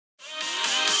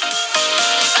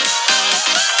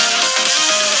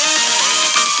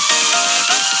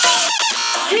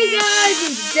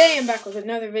Today I'm back with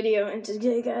another video, and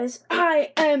today, guys,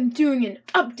 I am doing an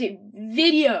update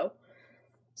video.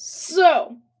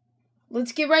 So,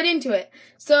 let's get right into it.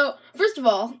 So, first of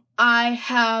all, I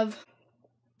have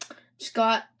just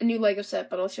got a new Lego set,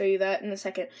 but I'll show you that in a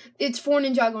second. It's for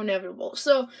Ninjago Inevitable.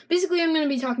 So, basically, I'm going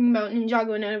to be talking about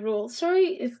Ninjago Inevitable.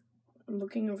 Sorry if I'm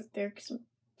looking over there, because I'm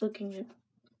looking at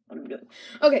what I'm doing.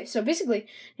 Okay, so basically,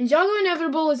 Ninjago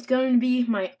Inevitable is going to be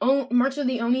my own March of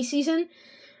the Oni season.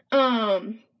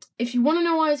 If you want to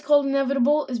know why it's called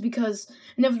Inevitable, is because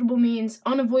inevitable means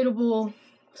unavoidable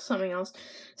something else.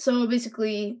 So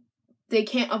basically, they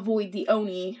can't avoid the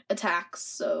Oni attacks,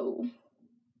 so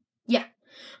yeah.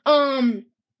 And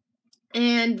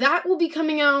that will be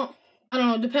coming out, I don't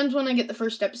know, depends when I get the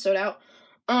first episode out.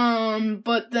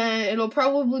 But then it'll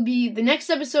probably be, the next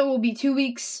episode will be 2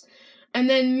 weeks, and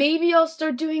then maybe I'll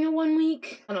start doing a 1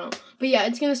 week. I don't know. But yeah,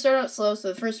 it's gonna start out slow, so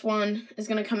the first one is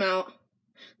gonna come out.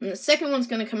 And the second one's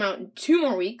going to come out in 2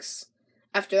 more weeks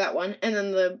after that one. And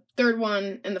then the third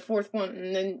one and the fourth one.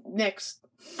 And then next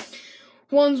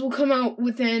ones will come out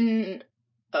within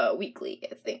weekly,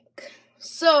 I think.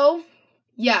 So,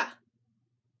 yeah.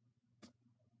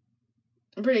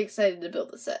 I'm pretty excited to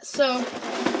build this set. So,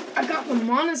 I got the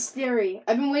Monastery.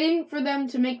 I've been waiting for them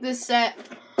to make this set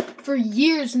for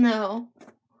years now.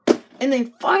 And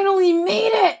they finally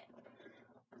made it!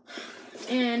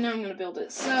 And now I'm going to build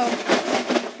it. So,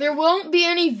 there won't be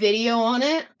any video on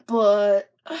it,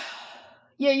 but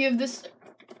yeah, you have this,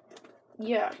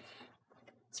 yeah,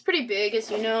 it's pretty big, as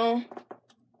you know,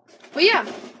 but yeah,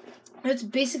 that's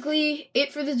basically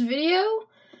it for this video,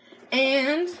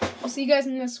 and I'll see you guys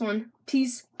in this one.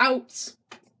 Peace out.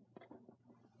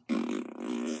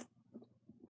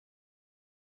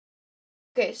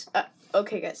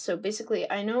 Okay, guys, so basically,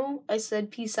 I know I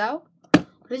said peace out, but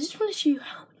I just want to show you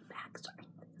how many bags are in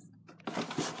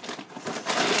this.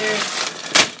 There's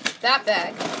that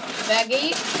bag. Bag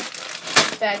 8,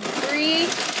 bag 3,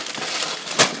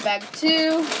 bag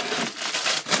 2,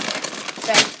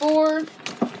 bag 4,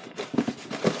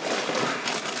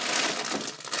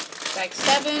 bag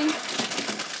 7,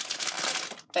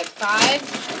 bag 5,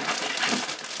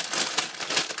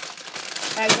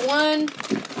 bag 1,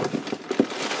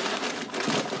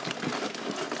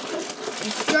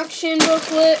 instruction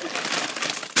booklet.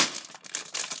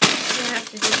 Have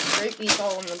to just write these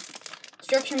all in the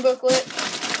instruction booklet.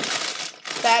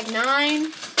 Bag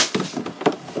 9.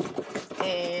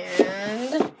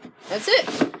 And that's it.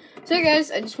 So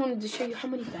guys, I just wanted to show you how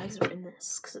many bags are in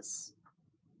this, because it's,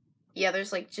 yeah,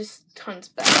 there's like just tons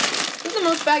of bags. I think the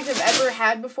most bags I've ever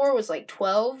had before was like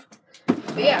 12.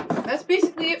 But yeah, that's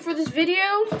basically it for this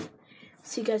video.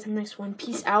 See you guys in the next one.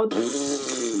 Peace out.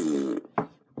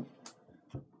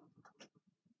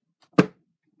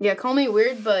 Yeah, call me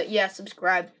weird, but yeah,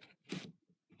 subscribe.